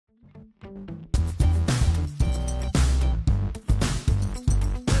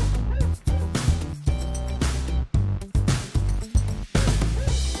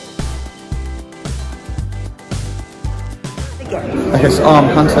Okay, so I'm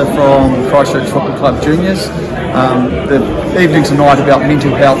Hunter from Christchurch Football Club Juniors. The evening tonight about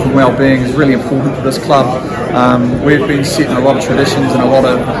mental health and wellbeing is really important for this club. We've been setting a lot of traditions and a lot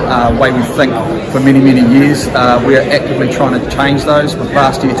of way we think for many, many years. We're actively trying to change those. With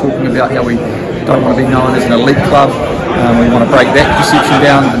last year talking about how we don't want to be known as an elite club. We want to break that perception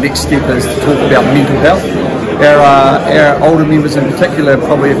down. The next step is to talk about mental health. Our older members in particular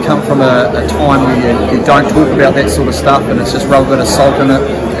probably have come from a time where you don't talk about that sort of stuff and it's just rub a bit of salt in it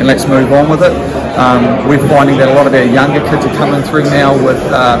and let's move on with it. We're finding that a lot of our younger kids are coming through now with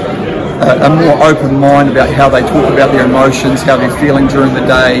a more open mind about how they talk about their emotions, how they're feeling during the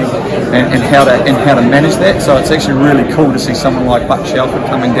day, and how to manage that. So it's actually really cool to see someone like Buck Shelford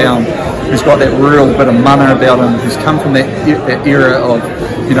coming down, who's got that real bit of mana about him, who's come from that era of,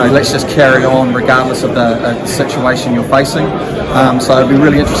 you know, let's just carry on regardless of the situation you're facing. So it'll be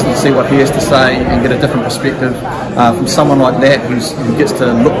really interesting to see what he has to say and get a different perspective from someone like that who gets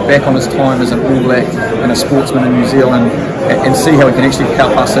to look back on his time as an All Black and a sportsman in New Zealand and see how he can actually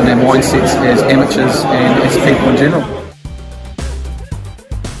help us in our mindsets as amateurs and as people in general.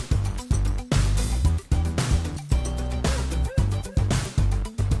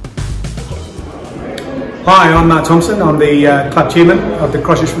 Hi, I'm Matt Thompson. I'm the club chairman of the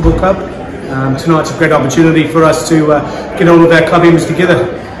Christchurch Football Club. Tonight's a great opportunity for us to get all of our club members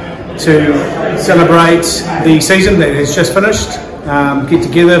together to celebrate the season that has just finished, get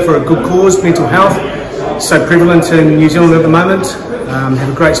together for a good cause, mental health, so prevalent in New Zealand at the moment.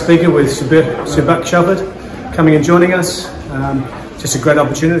 Have a great speaker with Sir Buck Shelford coming and joining us. Just a great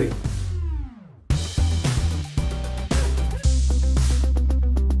opportunity.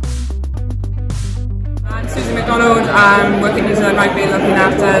 I'm working New Zealand Rugby, looking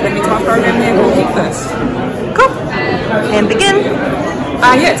after the mental health program there called Headfirst. Cool. And begin.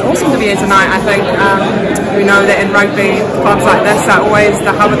 Yeah, it's awesome to be here tonight. I think we know that in rugby, clubs like this are always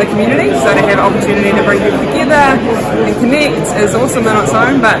the hub of the community, so to have an opportunity to bring people together and connect is awesome on its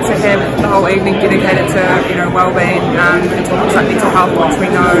own, but to have the whole evening dedicated to, you know, wellbeing and topics like mental health, which we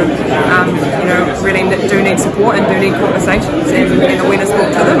know, you know, really do need support and do need conversations and awareness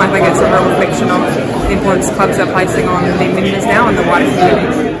brought to them. I think it's a real reflection of the importance clubs are placing on their members now and the wider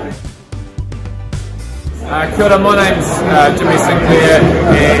community. Kia ora, my name's Jimmy Sinclair,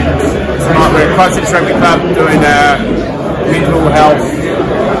 and tonight we're at Christchurch Rugby Club doing a mental health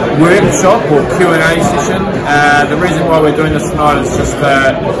workshop or Q&A session. The reason why we're doing this tonight is just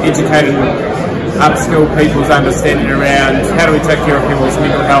educate and upskill people's understanding around how do we take care of people's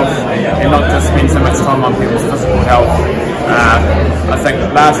mental health and not just spend so much time on people's physical health. I think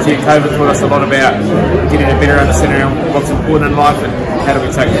last year COVID taught us a lot about getting a better understanding of what's important in life and how do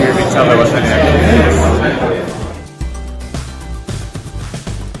we take care of each other within our communities.